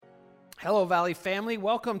Hello, Valley family.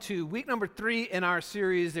 Welcome to week number 3 in our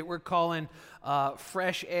series that we're calling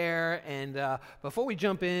Fresh Air. And before we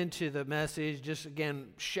jump into the message, just again,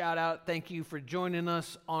 shout out, thank you for joining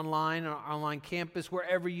us online, on our online campus,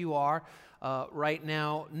 wherever you are right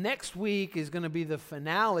now. Next week is going to be the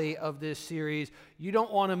finale of this series. You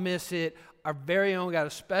don't want to miss it. Our very own, got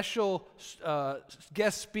a special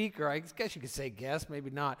guest speaker. I guess you could say guest,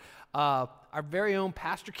 maybe not. Our very own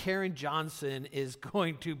Pastor Karen Johnson is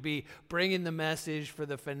going to be bringing the message for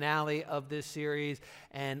the finale of this series.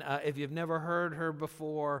 And if you've never heard her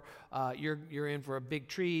before, you're in for a big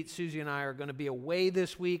treat. Susie and I are going to be away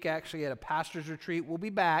this week, actually at a pastor's retreat. We'll be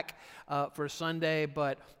back for Sunday,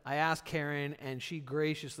 but I asked Karen, and she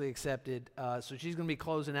graciously accepted. So she's going to be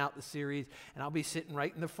closing out the series, and I'll be sitting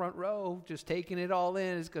right in the front row, just taking it all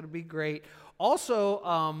in. It's going to be great.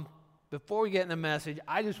 Also, before we get in the message,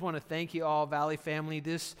 I just want to thank you all, Valley family.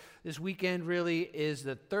 This weekend really is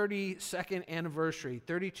the 32nd anniversary,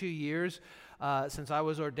 32 years since I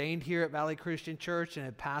was ordained here at Valley Christian Church and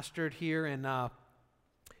had pastored here, and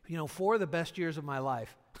 4 of the best years of my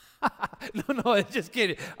life. No, it's just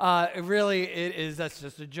kidding. Really, it is. That's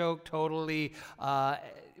just a joke. Totally.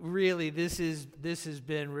 Really, this has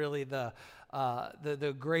been really the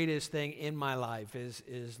greatest thing in my life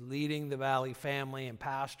is leading the Valley family and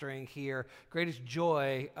pastoring here. Greatest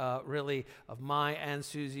joy, really, of my and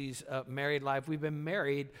Susie's married life. We've been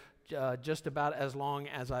married just about as long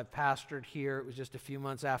as I've pastored here. It was just a few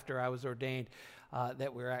months after I was ordained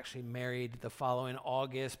that we were actually married the following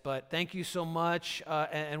August. But thank you so much,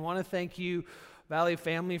 and want to thank you, Valley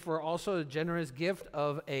family, for also a generous gift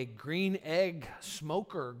of a green egg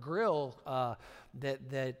smoker grill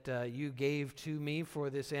that you gave to me for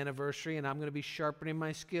this anniversary, and I'm going to be sharpening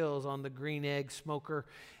my skills on the green egg smoker,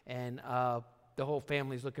 and the whole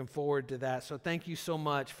family's looking forward to that. So thank you so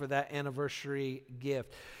much for that anniversary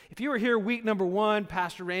gift. If you were here week number 1,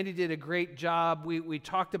 Pastor Randy did a great job. We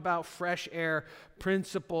talked about fresh air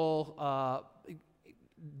principle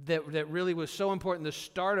that really was so important, the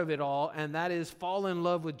start of it all, and that is fall in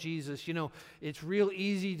love with Jesus. You know, it's real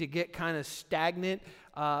easy to get kind of stagnant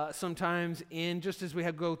sometimes just as we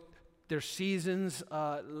there's seasons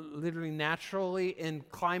literally naturally in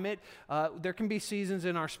climate. There can be seasons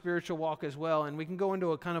in our spiritual walk as well, and we can go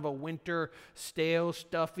into a kind of a winter, stale,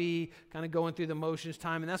 stuffy, kind of going through the motions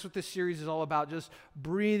time, and that's what this series is all about, just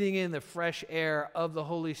breathing in the fresh air of the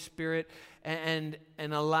Holy Spirit and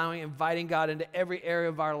inviting God into every area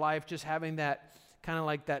of our life, just having that kind of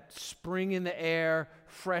like that spring in the air,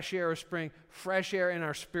 fresh air of spring, fresh air in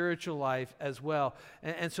our spiritual life as well.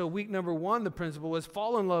 And so week number 1, the principle was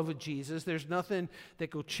fall in love with Jesus. There's nothing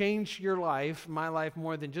that will change your life, my life,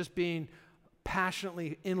 more than just being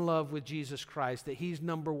passionately in love with Jesus Christ, that He's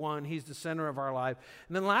number 1, He's the center of our life.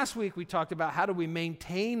 And then last week we talked about how do we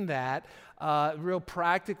maintain that, real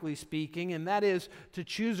practically speaking, and that is to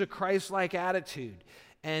choose a Christ-like attitude.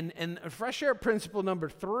 And fresh air principle number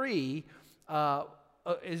 3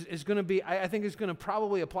 is going to be, I think it's going to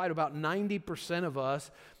probably apply to about 90% of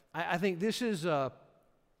us. I think this is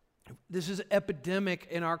epidemic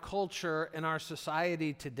in our culture, in our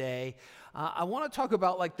society today. I want to talk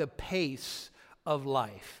about like the pace of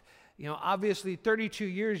life. You know, obviously 32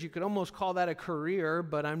 years, you could almost call that a career,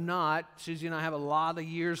 but I'm not. Susie and I have a lot of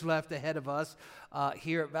years left ahead of us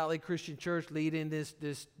here at Valley Christian Church, leading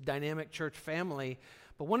this dynamic church family.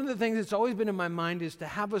 But one of the things that's always been in my mind is to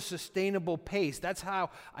have a sustainable pace. That's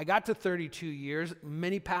how I got to 32 years.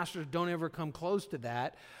 Many pastors don't ever come close to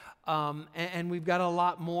that. And we've got a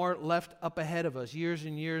lot more left up ahead of us, years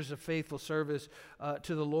and years of faithful service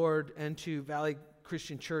to the Lord and to Valley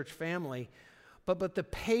Christian Church family. But the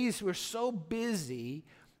pace, we're so busy,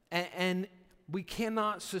 and we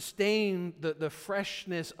cannot sustain the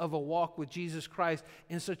freshness of a walk with Jesus Christ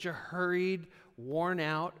in such a hurried, worn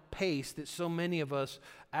out pace that so many of us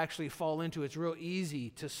actually fall into. It's real easy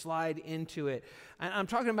to slide into it. And I'm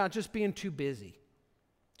talking about just being too busy.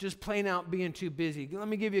 Just plain out being too busy. Let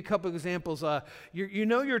me give you a couple of examples. You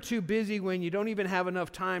know you're too busy when you don't even have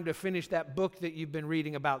enough time to finish that book that you've been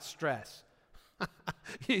reading about stress.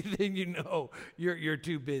 Then you know you're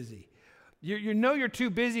too busy. You know you're too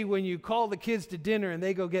busy when you call the kids to dinner and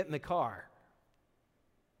they go get in the car.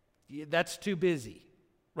 That's too busy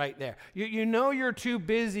right there. You know you're too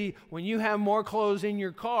busy when you have more clothes in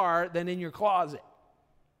your car than in your closet.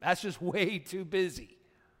 That's just way too busy.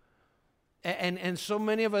 And so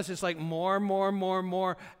many of us, it's like more,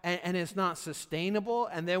 and it's not sustainable.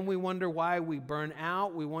 And then we wonder why we burn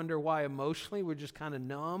out. We wonder why emotionally we're just kind of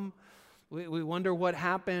numb. We wonder what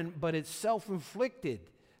happened, but it's self-inflicted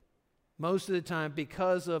most of the time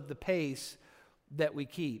because of the pace that we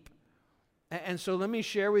keep. And so let me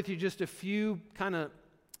share with you just a few kind of,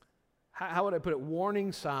 how would I put it,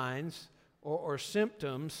 warning signs or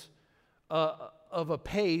symptoms of a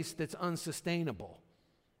pace that's unsustainable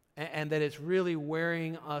and that it's really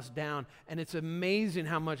wearing us down. And it's amazing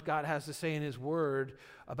how much God has to say in His Word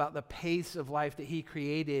about the pace of life that He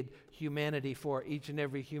created humanity for, each and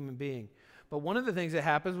every human being. But one of the things that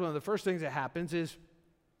happens, one of the first things that happens is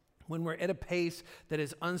when we're at a pace that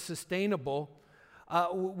is unsustainable,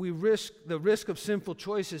 the risk of sinful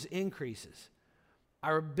choices increases.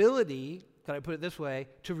 Our ability, can I put it this way,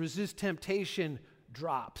 to resist temptation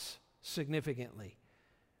drops significantly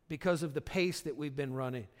because of the pace that we've been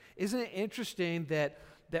running. Isn't it interesting that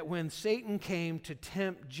when Satan came to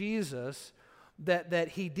tempt Jesus, that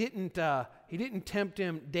he didn't tempt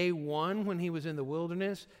him day one when he was in the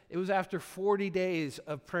wilderness? It was after 40 days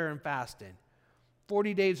of prayer and fasting.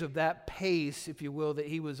 40 days of that pace, if you will, that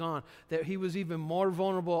he was on, that he was even more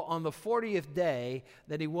vulnerable on the 40th day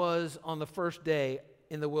than he was on the first day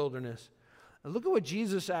in the wilderness. Now look at what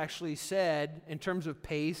Jesus actually said in terms of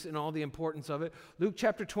pace and all the importance of it. Luke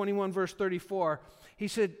chapter 21, verse 34, he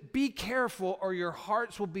said, "Be careful or your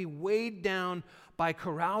hearts will be weighed down by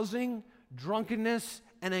carousing, drunkenness,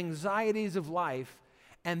 and anxieties of life,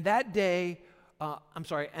 and that day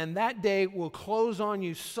will close on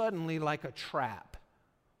you suddenly like a trap."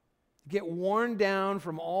 Get worn down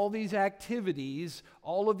from all these activities,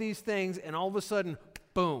 all of these things, and all of a sudden,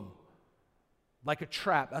 boom, like a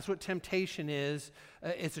trap. That's what temptation is.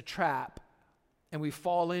 It's a trap, and we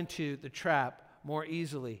fall into the trap more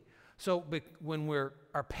easily. So when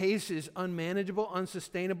our pace is unmanageable,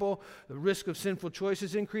 unsustainable, the risk of sinful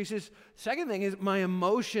choices increases. Second thing is my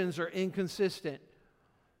emotions are inconsistent.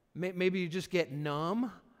 Maybe you just get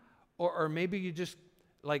numb, or maybe you just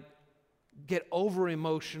get over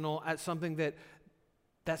emotional at something that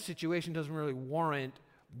situation doesn't really warrant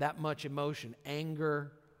that much emotion,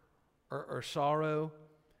 anger or sorrow.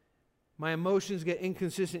 My emotions get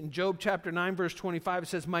inconsistent. In Job chapter 9, verse 25, it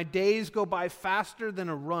says, "My days go by faster than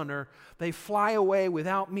a runner. They fly away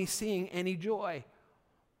without me seeing any joy."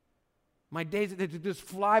 My days, they just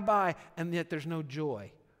fly by, and yet there's no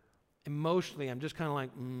joy. Emotionally, I'm just kind of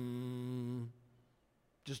like,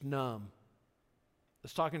 just numb. I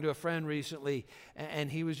was talking to a friend recently,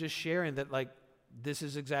 and he was just sharing that, this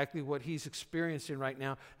is exactly what he's experiencing right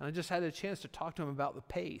now. And I just had a chance to talk to him about the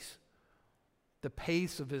pace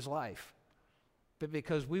of his life. But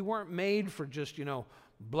because we weren't made for just,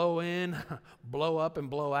 blow in, blow up, and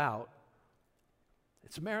blow out.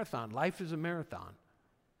 It's a marathon. Life is a marathon.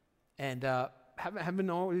 And haven't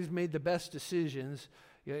always made the best decisions,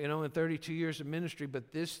 in 32 years of ministry,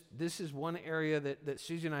 but this is one area that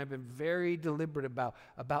Susie and I have been very deliberate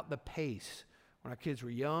about the pace. When our kids were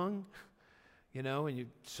young, and you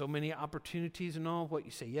so many opportunities and all, what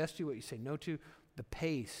you say yes to, what you say no to, the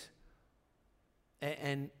pace.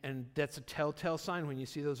 And that's a telltale sign when you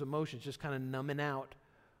see those emotions just kind of numbing out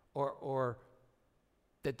or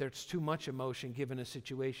that there's too much emotion given a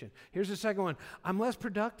situation. Here's the second one. I'm less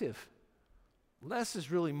productive. Less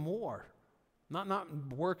is really more.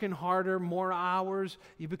 Not working harder, more hours.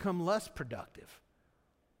 You become less productive.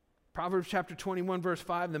 Proverbs chapter 21, verse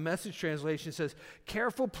 5, the Message translation says,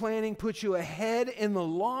 "Careful planning puts you ahead in the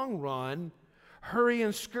long run. Hurry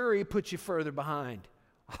and scurry puts you further behind."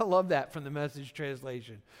 I love that from the Message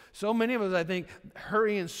translation. So many of us, I think,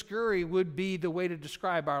 hurry and scurry would be the way to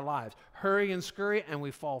describe our lives. Hurry and scurry, and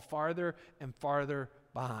we fall farther and farther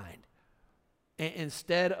behind.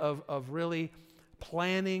 Instead of really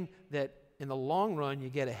planning that in the long run you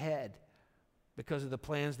get ahead because of the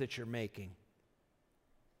plans that you're making.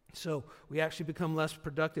 So we actually become less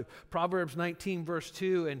productive. Proverbs 19, verse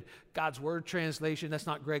 2, and God's Word translation, that's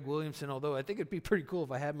not Greg Williamson, although I think it'd be pretty cool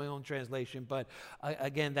if I had my own translation, but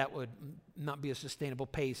again, that would not be a sustainable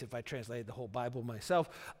pace if I translated the whole Bible myself.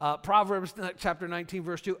 Proverbs chapter 19,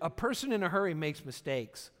 verse 2, "A person in a hurry makes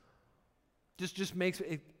mistakes." Just makes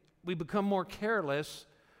it, we become more careless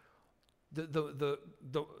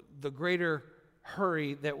the greater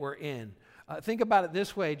hurry that we're in. Think about it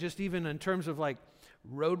this way, just even in terms of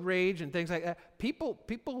road rage and things like that.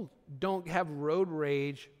 People don't have road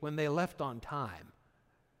rage when they left on time.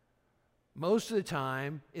 Most of the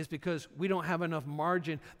time is because we don't have enough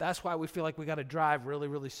margin. That's why we feel like we got to drive really,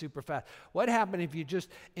 really super fast. What happened if you just,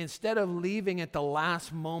 instead of leaving at the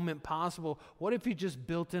last moment possible, what if you just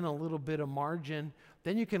built in a little bit of margin?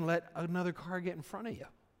 Then you can let another car get in front of you.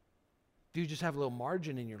 If you just have a little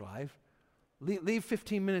margin in your life, leave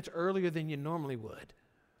 15 minutes earlier than you normally would.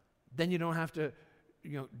 Then you don't have to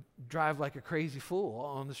drive like a crazy fool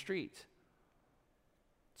on the streets.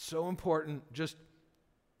 So important, just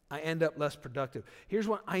I end up less productive. Here's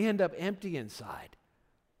what I end up empty inside.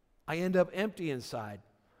 I end up empty inside.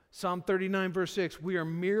 Psalm 39, verse 6, we are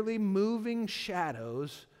merely moving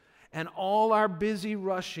shadows, and all our busy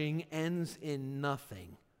rushing ends in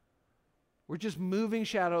nothing. We're just moving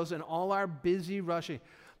shadows, and all our busy rushing.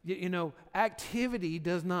 You know, activity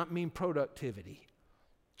does not mean productivity.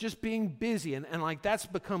 Just being busy, and like that's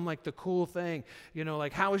become like the cool thing. You know,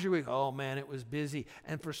 like, how was your week? Oh man, it was busy.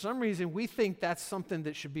 And for some reason, we think that's something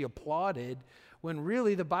that should be applauded, when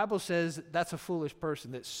really the Bible says that's a foolish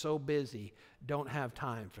person that's so busy, don't have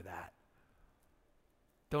time for that.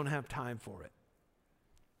 Don't have time for it.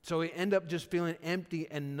 So we end up just feeling empty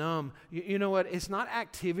and numb. You know what? It's not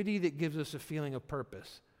activity that gives us a feeling of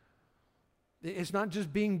purpose. It's not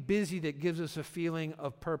just being busy that gives us a feeling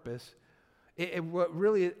of purpose. What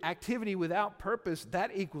really, activity without purpose,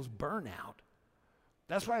 that equals burnout.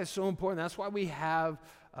 That's why it's so important. That's why we have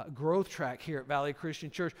a growth track here at Valley Christian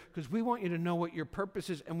Church, because we want you to know what your purpose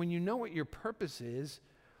is. And when you know what your purpose is,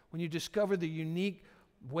 when you discover the unique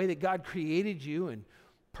way that God created you and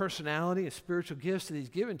personality and spiritual gifts that He's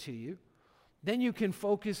given to you, then you can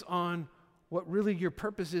focus on what really your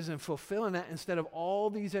purpose is and fulfilling that instead of all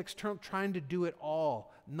these external, trying to do it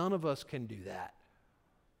all. None of us can do that.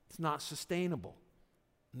 It's not sustainable.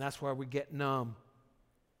 And that's why we get numb.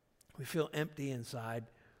 We feel empty inside.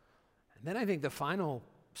 And then I think the final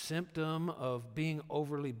symptom of being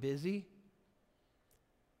overly busy,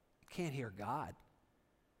 you can't hear God.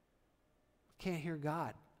 You can't hear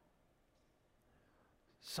God.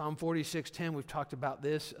 Psalm 46:10, we've talked about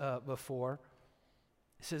this before.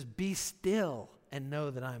 It says, be still and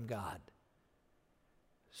know that I'm God.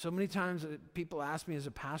 So many times people ask me as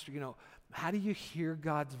a pastor, you know, how do you hear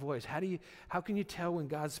God's voice? How can you tell when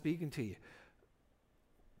God's speaking to you?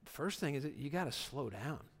 First thing is that you got to slow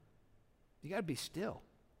down. You got to be still.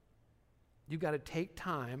 You got to take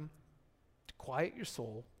time to quiet your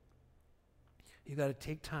soul. You got to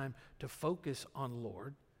take time to focus on the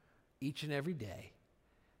Lord each and every day.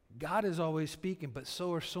 God is always speaking, but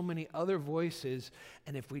so are so many other voices,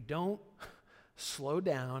 and if we don't slow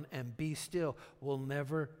down and be still, we'll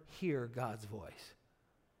never hear God's voice.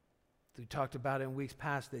 We talked about in weeks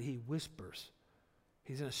past that He whispers.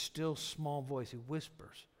 He's in a still small voice. He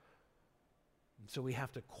whispers. And so we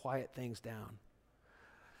have to quiet things down.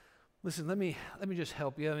 Listen, let me just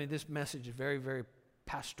help you. I mean, this message is very, very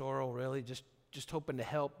pastoral, really. Just hoping to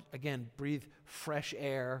help, again, breathe fresh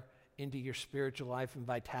air into your spiritual life and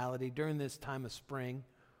vitality during this time of spring.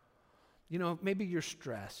 You know, maybe you're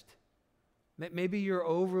stressed. Maybe you're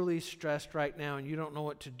overly stressed right now and you don't know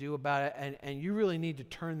what to do about it, and you really need to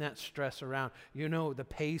turn that stress around. You know, the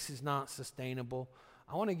pace is not sustainable.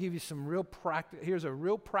 I want to give you some real practical, here's a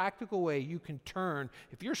real practical way you can turn.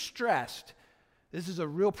 If you're stressed, this is a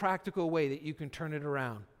real practical way that you can turn it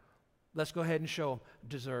around. Let's go ahead and show them.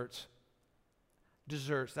 Desserts.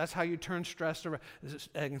 Desserts. That's how you turn stress around.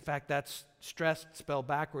 In fact, that's stress spelled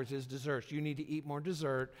backwards is desserts. You need to eat more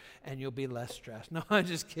dessert and you'll be less stressed. No, I'm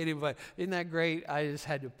just kidding, but isn't that great? I just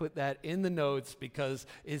had to put that in the notes because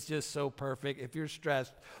it's just so perfect. If you're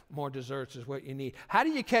stressed, more desserts is what you need. How do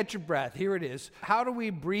you catch your breath? Here it is. How do we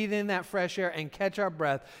breathe in that fresh air and catch our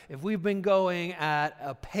breath if we've been going at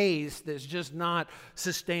a pace that's just not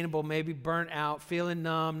sustainable, maybe burnt out, feeling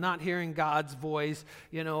numb, not hearing God's voice,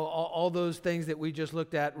 you know, all those things that we just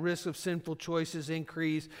looked at, risk of sinful choices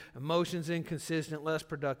increase, emotions inconsistent, less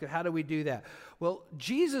productive. How do we do that? Well,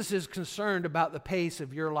 Jesus is concerned about the pace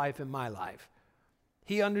of your life and my life.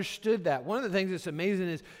 He understood that. One of the things that's amazing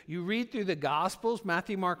is you read through the Gospels,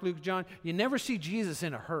 Matthew, Mark, Luke, John, you never see Jesus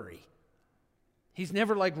in a hurry. He's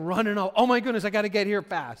never like running off, oh my goodness, I got to get here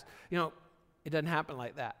fast. You know, it doesn't happen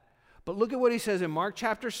like that. But look at what he says in Mark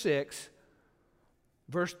chapter 6,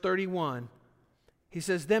 verse 31. He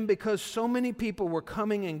says, then because so many people were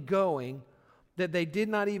coming and going, that they did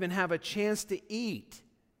not even have a chance to eat,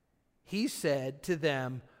 He said to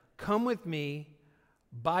them, come with me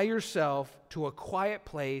by yourself to a quiet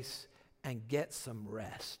place and get some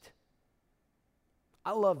rest.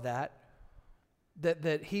 I love that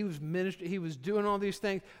he was ministering, he was doing all these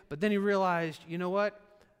things, but then he realized, you know what?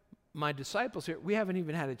 My disciples here, we haven't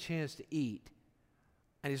even had a chance to eat.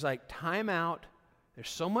 And he's like, time out. There's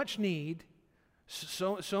so much need,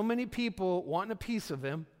 so many people wanting a piece of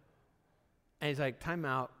him. And he's like, time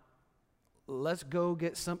out, let's go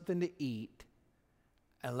get something to eat,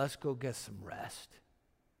 and let's go get some rest.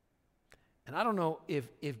 And I don't know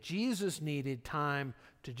if Jesus needed time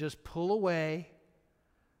to just pull away,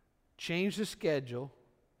 change the schedule,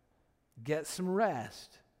 get some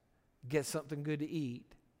rest, get something good to eat.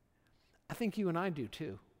 I think you and I do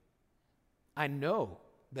too. I know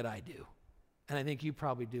that I do. And I think you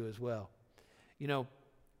probably do as well. You know,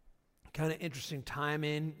 kind of interesting time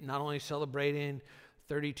in not only celebrating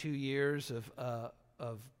 32 years of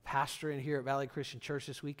pastoring here at Valley Christian Church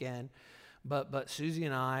this weekend, but Susie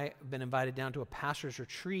and I have been invited down to a pastor's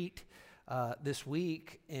retreat this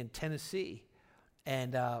week in Tennessee,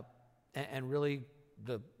 and really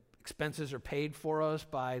the expenses are paid for us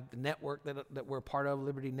by the network that we're part of,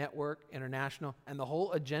 Liberty Network International, and the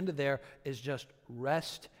whole agenda there is just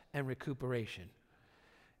rest and recuperation.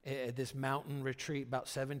 This mountain retreat, about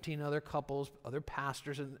 17 other couples, other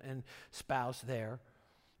pastors and spouse there.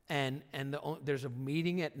 And there's a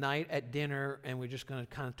meeting at night at dinner, and we're just going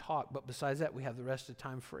to kind of talk. But besides that, we have the rest of the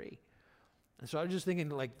time free. And so I was just thinking,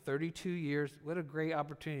 like 32 years, what a great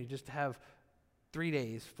opportunity just to have 3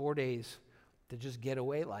 days, 4 days to just get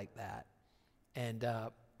away like that. And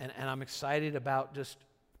I'm excited about just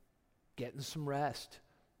getting some rest.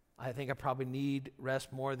 I think I probably need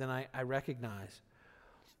rest more than I recognize.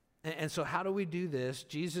 And so how do we do this?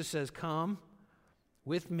 Jesus says, come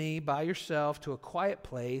with me by yourself to a quiet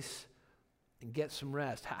place and get some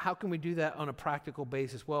rest. How can we do that on a practical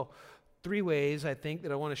basis? Well, 3 ways I think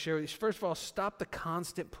that I want to share with you. First of all, stop the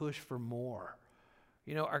constant push for more.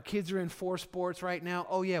 You know, our kids are in 4 sports right now.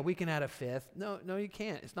 Oh yeah, we can add a 5th. No, you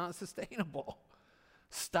can't. It's not sustainable.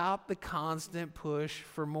 Stop the constant push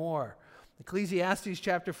for more. Ecclesiastes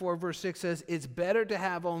chapter 4 verse 6 says, it's better to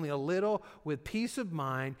have only a little with peace of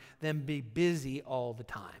mind than be busy all the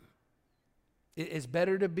time. It's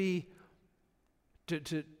better to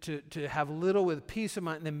have little with peace of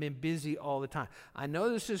mind than be busy all the time. I know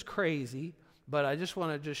this is crazy, but I just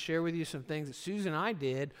want to just share with you some things that Susan and I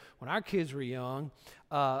did when our kids were young.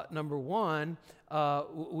 Number one,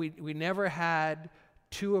 we never had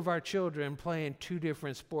 2 of our children playing 2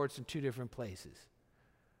 different sports in 2 different places.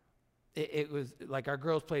 It was like our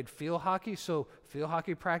girls played field hockey, so field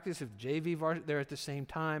hockey practice, if JV varsity, they're at the same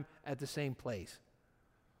time, at the same place.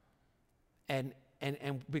 And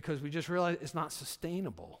because we just realized it's not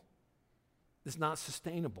sustainable. It's not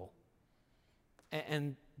sustainable.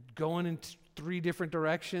 And going in 3 different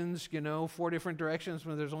directions, 4 different directions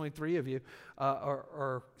when there's only 3 of you,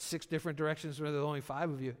 or 6 different directions when there's only 5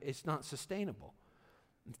 of you, it's not sustainable.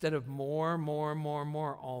 Instead of more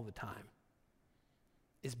all the time.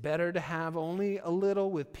 It's better to have only a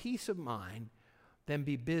little with peace of mind than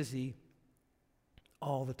be busy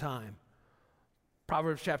all the time.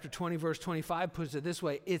 Proverbs chapter 20, verse 25 puts it this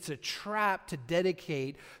way: it's a trap to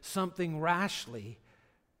dedicate something rashly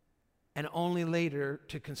and only later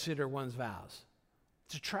to consider one's vows.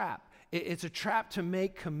 It's a trap. It's a trap to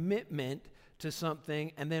make commitment to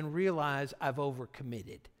something and then realize I've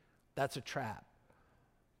overcommitted. That's a trap.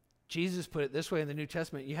 Jesus put it this way in the New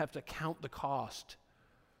Testament: you have to count the cost.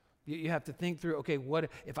 You have to think through, okay,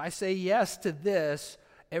 what if I say yes to this?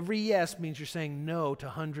 Every yes means you're saying no to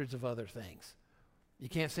hundreds of other things. You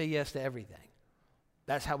can't say yes to everything.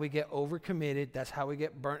 That's how we get overcommitted. That's how we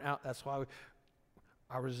get burnt out. That's why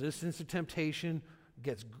our resistance to temptation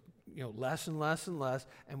gets less and less and less,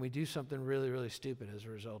 and we do something really, really stupid as a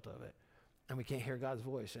result of it. And we can't hear God's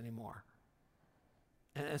voice anymore.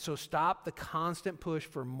 And so stop the constant push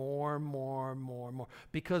for more.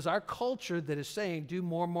 Because our culture that is saying do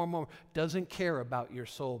more doesn't care about your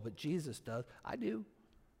soul, but Jesus does. I do,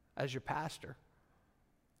 as your pastor.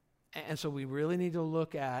 And so we really need to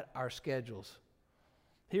look at our schedules.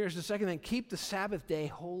 Here's the second thing: keep the Sabbath day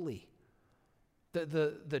holy.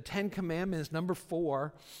 The 10 Commandments, number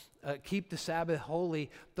 4, keep the Sabbath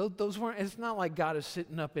holy. Those weren't, it's not like God is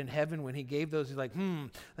sitting up in heaven when he gave those. He's like,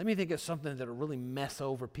 let me think of something that'll really mess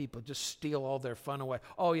over people, just steal all their fun away.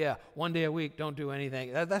 Oh yeah, 1 day a week, don't do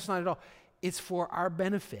anything. That's not at all. It's for our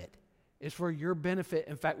benefit. It's for your benefit.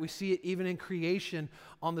 In fact, we see it even in creation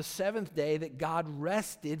on the 7th day that God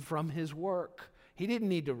rested from his work. He didn't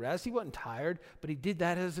need to rest. He wasn't tired, but he did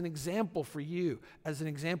that as an example for you, as an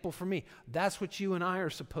example for me. That's what you and I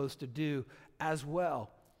are supposed to do as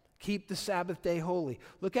well. Keep the Sabbath day holy.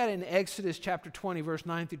 Look at it in Exodus chapter 20, verse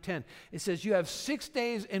 9 through 10. It says, you have 6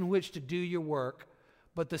 days in which to do your work,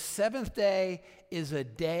 but the 7th day is a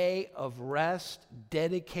day of rest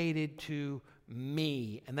dedicated to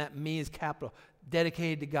me. And that me is capital,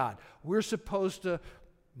 dedicated to God. We're supposed to,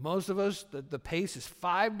 most of us, the pace is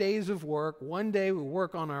 5 days of work. 1 day we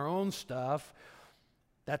work on our own stuff.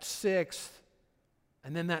 That's 6th.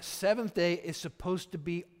 And then that 7th day is supposed to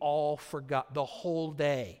be all for God, the whole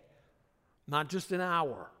day. Not just an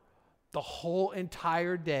hour. The whole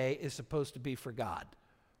entire day is supposed to be for God,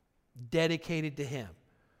 dedicated to him.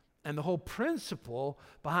 And the whole principle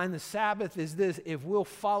behind the Sabbath is this: if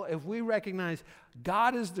we recognize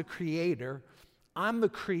God is the creator, I'm the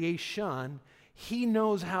creation, He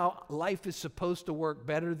knows how life is supposed to work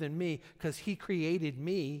better than me because he created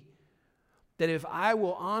me. That if I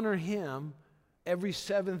will honor him every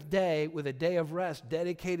seventh day with a day of rest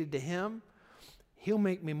dedicated to him, he'll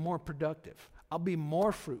make me more productive. I'll be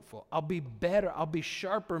more fruitful. I'll be better. I'll be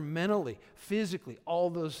sharper mentally, physically, all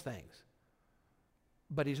those things.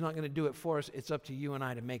 But he's not going to do it for us. It's up to you and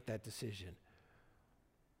I to make that decision.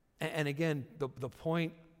 And again, the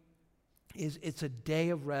point is it's a day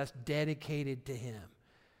of rest dedicated to him.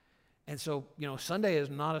 And so, Sunday is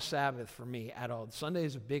not a Sabbath for me at all. Sunday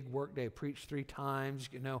is a big work day. I preach 3 times.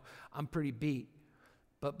 I'm pretty beat.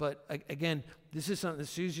 But again, this is something that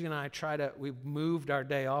Susie and I we've moved our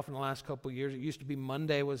day off in the last couple of years. It used to be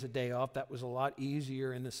Monday was a day off. That was a lot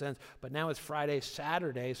easier in the sense. But now it's Friday,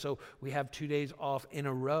 Saturday, so we have 2 days off in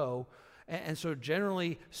a row. And so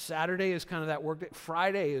generally, Saturday is kind of that work day.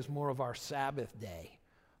 Friday is more of our Sabbath day.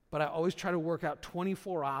 But I always try to work out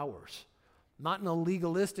 24 hours. Not in a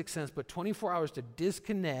legalistic sense, but 24 hours to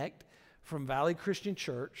disconnect from Valley Christian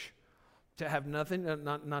Church, to have nothing,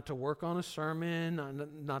 not to work on a sermon,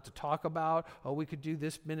 not to talk about, we could do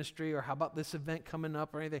this ministry, or how about this event coming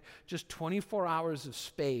up, or anything. Just 24 hours of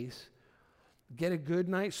space, get a good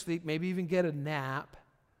night's sleep, maybe even get a nap,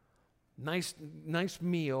 nice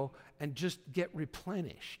meal, and just get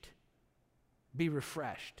replenished, be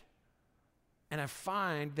refreshed. And I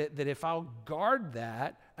find that if I'll guard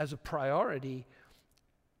that as a priority,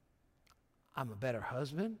 I'm a better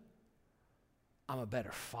husband, I'm a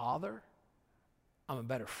better father, I'm a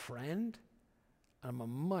better friend, and I'm a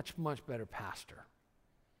much, much better pastor.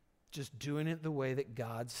 Just doing it the way that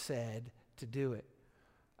God said to do it.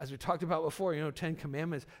 As we talked about before, 10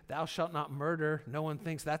 Commandments, thou shalt not murder. No one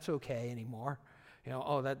thinks that's okay anymore.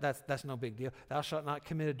 That's no big deal. Thou shalt not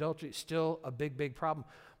commit adultery. It's still a big, big problem.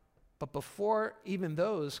 But before even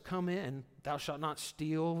those come in, thou shalt not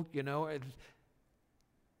steal,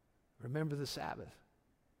 remember the Sabbath.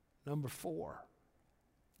 Number 4,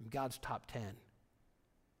 in God's top 10.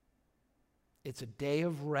 It's a day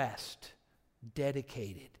of rest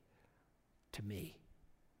dedicated to me.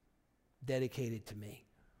 Dedicated to me,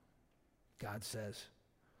 God says.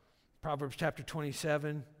 Proverbs chapter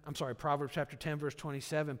 10, verse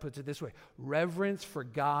 27 puts it this way. Reverence for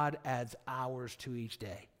God adds hours to each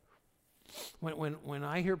day. When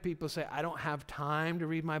I hear people say, I don't have time to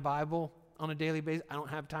read my Bible on a daily basis, I don't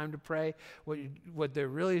have time to pray, what they're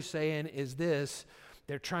really saying is this: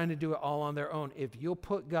 they're trying to do it all on their own. If you'll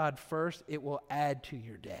put God first, it will add to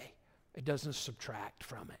your day. It doesn't subtract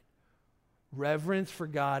from it. Reverence for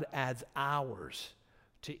God adds hours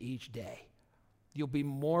to each day. You'll be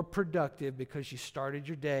more productive because you started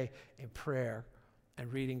your day in prayer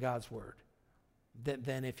and reading God's word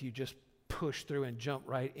than if you just push through and jump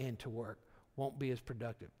right into work. Won't be as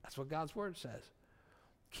productive. That's what God's word says.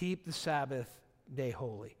 Keep the Sabbath day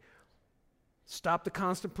holy. Stop the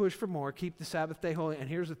constant push for more. Keep the Sabbath day holy. And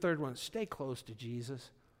here's the third one. Stay close to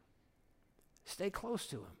Jesus. Stay close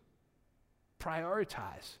to him.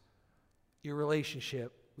 Prioritize your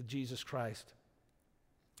relationship with Jesus Christ.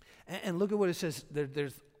 And look at what it says.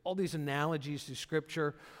 There's all these analogies through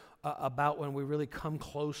Scripture about when we really come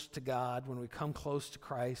close to God, when we come close to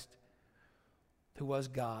Christ, who was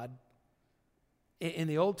God. In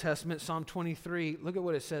the Old Testament, Psalm 23, look at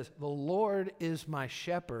what it says. The Lord is my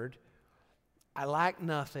shepherd. I lack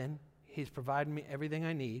nothing. He's provided me everything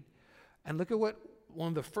I need. And look at what one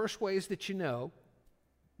of the first ways that you know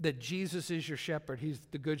that Jesus is your shepherd. He's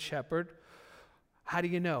the good shepherd. How do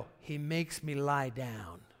you know? He makes me lie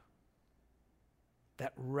down.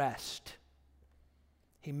 That rest.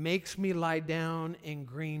 He makes me lie down in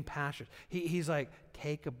green pastures. He's like,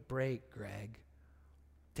 take a break, Greg.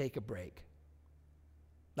 Take a break.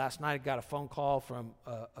 Last night I got a phone call from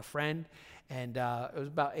a friend, and it was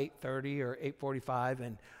about 8:30 or 8:45,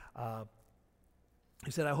 and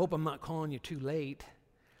he said, I hope I'm not calling you too late.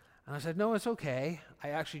 And I said, no, it's okay.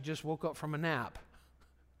 I actually just woke up from a nap.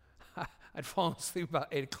 I'd fallen asleep about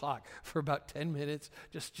 8 o'clock for about 10 minutes,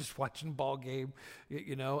 just watching a ball game,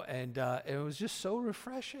 and it was just so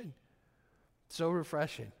refreshing. So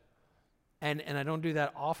refreshing. And I don't do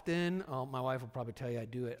that often. My wife will probably tell you I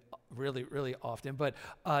do it really, really often. But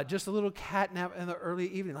just a little cat nap in the early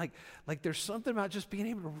evening. Like there's something about just being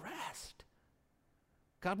able to rest.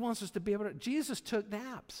 God wants us to be able to. Jesus took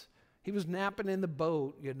naps. He was napping in the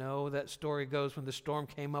boat, that story goes when the storm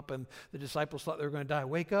came up and the disciples thought they were going to die.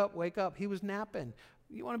 Wake up, wake up. He was napping.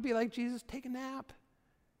 You want to be like Jesus? Take a nap.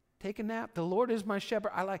 Take a nap. The Lord is my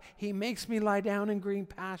shepherd. He makes me lie down in green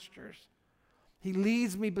pastures. He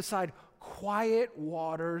leads me beside quiet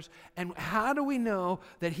waters. And how do we know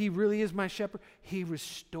that he really is my shepherd? He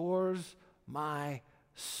restores my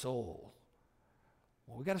soul.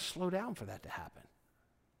 Well, we got to slow down for that to happen.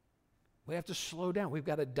 We have to slow down. We've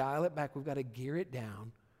got to dial it back. We've got to gear it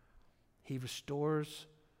down. He restores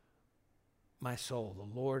my soul.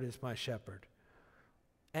 The Lord is my shepherd.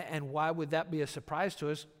 And why would that be a surprise to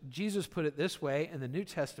us? Jesus put it this way in the New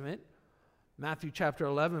Testament, Matthew chapter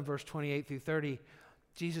 11, verse 28 through 30.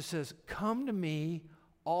 Jesus says, "Come to me,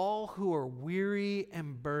 all who are weary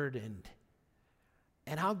and burdened,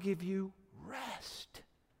 and I'll give you rest."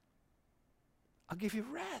 I'll give you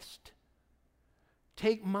rest.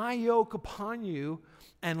 Take my yoke upon you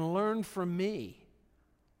and learn from me.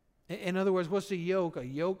 In other words, what's a yoke? A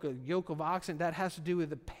yoke of oxen, that has to do with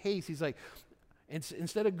the pace. He's like,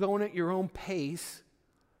 instead of going at your own pace,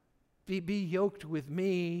 be yoked with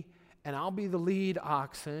me, and I'll be the lead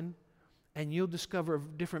oxen, and you'll discover a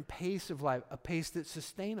different pace of life, a pace that's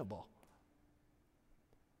sustainable.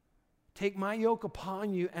 Take my yoke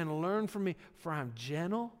upon you and learn from me, for I'm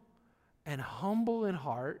gentle and humble in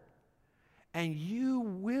heart, and you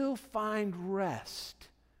will find rest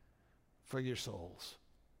for your souls.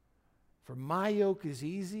 For my yoke is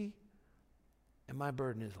easy and my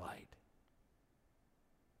burden is light.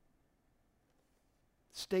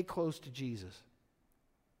 Stay close to Jesus.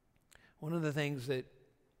 One of the things that,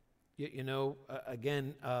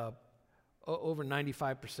 over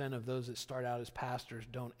 95% of those that start out as pastors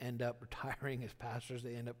don't end up retiring as pastors.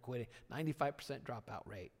 They end up quitting. 95% dropout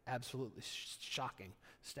rate. Absolutely shocking,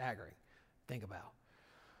 staggering. Think about.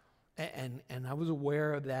 And I was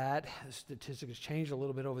aware of that. The statistic has changed a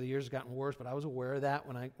little bit over the years, gotten worse, but I was aware of that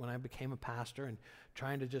when I became a pastor and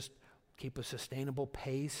trying to just keep a sustainable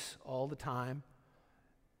pace all the time.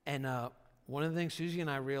 And one of the things Susie and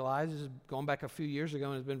I realized is going back a few years ago,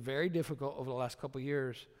 and it's been very difficult over the last couple of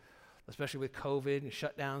years, especially with COVID and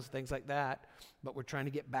shutdowns, things like that. But we're trying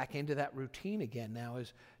to get back into that routine again now,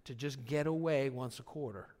 is to just get away once a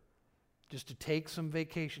quarter. Just to take some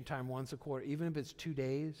vacation time once a quarter, even if it's 2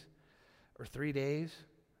 days or 3 days,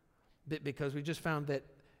 because we just found that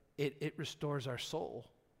it restores our soul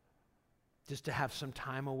just to have some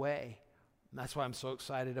time away. And that's why I'm so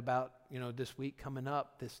excited about, this week coming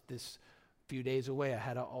up, this few days away. I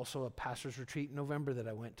had also a pastor's retreat in November that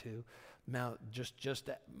I went to. Now, just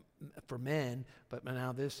for men, but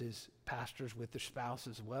now this is pastors with their spouse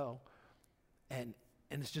as well. And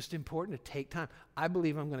it's just important to take time. I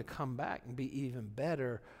believe I'm going to come back and be even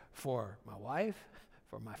better for my wife,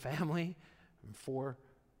 for my family, and for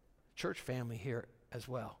church family here as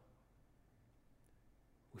well.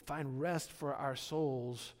 We find rest for our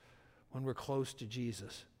souls when we're close to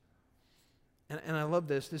Jesus. And I love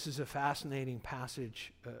this. This is a fascinating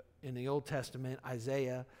passage in the Old Testament,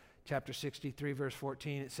 Isaiah chapter 63, verse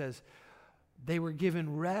 14. It says, "They were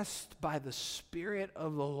given rest by the Spirit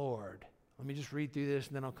of the Lord." Let me just read through this,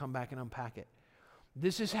 and then I'll come back and unpack it.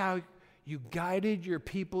 "This is how you guided your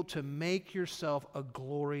people to make yourself a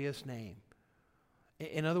glorious name."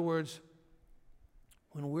 In other words,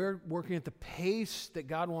 when we're working at the pace that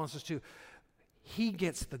God wants us to, He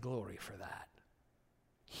gets the glory for that.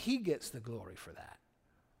 He gets the glory for that.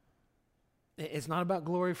 It's not about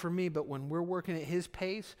glory for me, but when we're working at His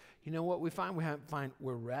pace, you know what we find?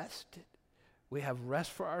 We're rested. We have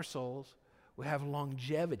rest for our souls. We have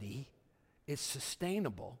longevity. It's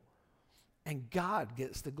sustainable. And God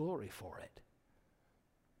gets the glory for it.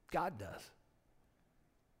 God does.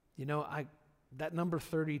 That number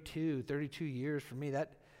 32 years for me,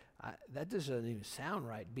 that doesn't even sound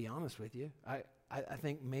right, to be honest with you. I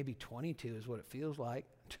think maybe 22 is what it feels like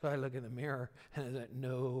until I look in the mirror and I think,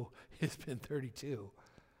 no, it's been 32.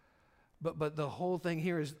 But the whole thing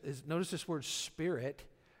here is notice this word spirit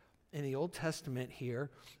in the Old Testament here.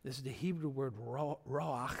 This is the Hebrew word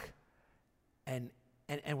roach. And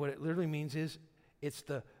what it literally means is it's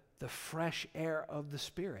the fresh air of the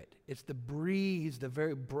Spirit. It's the breeze, the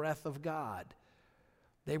very breath of God.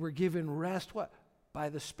 They were given rest, what? By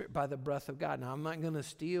the Spirit, by the breath of God. Now, I'm not going to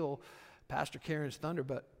steal Pastor Karen's thunder,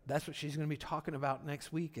 but that's what she's going to be talking about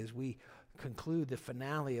next week as we conclude the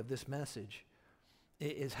finale of this message,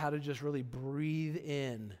 is how to just really breathe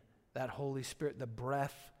in that Holy Spirit, the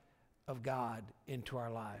breath of God into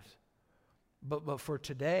our lives. But for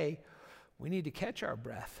today, we need to catch our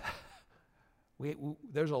breath.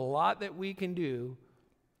 There's a lot that we can do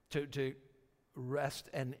to rest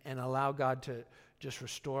and allow God to just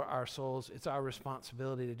restore our souls. It's our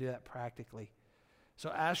responsibility to do that practically. So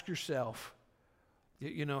ask yourself,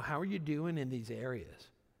 how are you doing in these areas?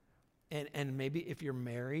 And maybe if you're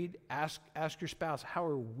married, ask your spouse, how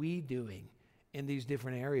are we doing in these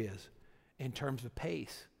different areas in terms of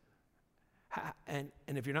pace? And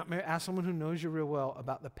if you're not married, ask someone who knows you real well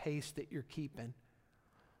about the pace that you're keeping.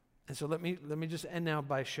 And so let me just end now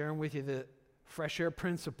by sharing with you the fresh air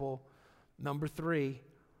principle number 3,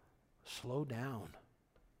 slow down.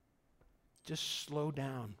 Just slow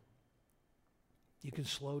down. You can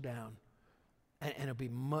slow down, and it'll be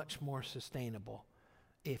much more sustainable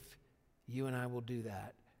if you and I will do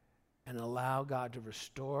that and allow God to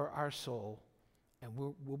restore our soul, and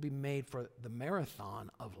we'll be made for the marathon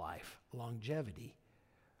of life, longevity,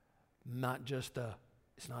 not just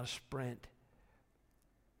it's not a sprint.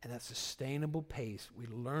 And that sustainable pace, we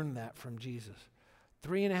learned that from Jesus.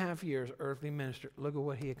 3.5 years, earthly minister, look at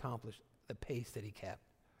what he accomplished, the pace that he kept.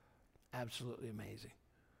 Absolutely amazing.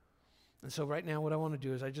 And so right now what I want to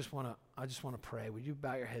do is I just want to pray. Would you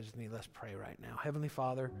bow your heads with me? Let's pray right now. Heavenly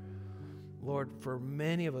Father, Lord, for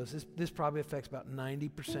many of us, this probably affects about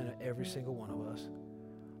 90% of every single one of us,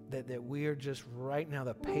 that we are just right now,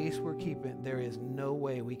 the pace we're keeping, there is no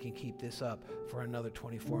way we can keep this up for another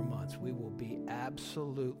 24 months. We will be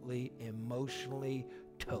absolutely emotionally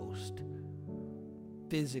toast.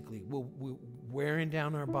 Physically, we're wearing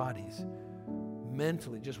down our bodies.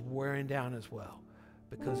 Mentally, just wearing down as well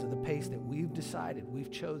because of the pace that we've decided,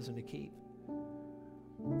 we've chosen to keep.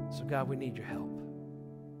 So God, we need your help.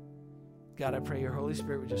 God, I pray your Holy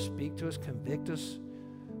Spirit would just speak to us, convict us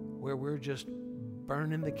where we're just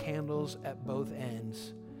burning the candles at both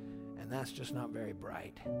ends, and that's just not very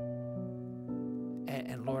bright.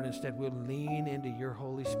 And Lord, instead we'll lean into your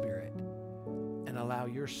Holy Spirit and allow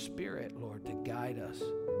your Spirit, Lord, to guide us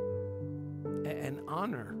and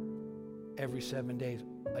honor every 7 days,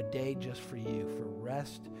 a day just for you, for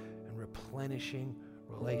rest and replenishing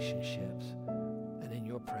relationships and in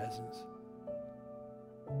your presence.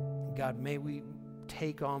 God, may we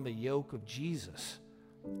take on the yoke of Jesus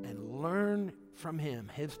and learn from him,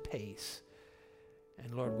 his pace.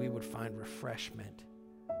 And Lord, we would find refreshment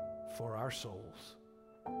for our souls.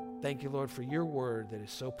 Thank you, Lord, for your word that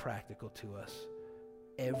is so practical to us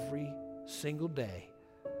every single day,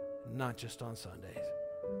 not just on Sundays.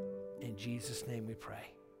 In Jesus' name we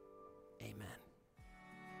pray. Amen.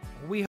 We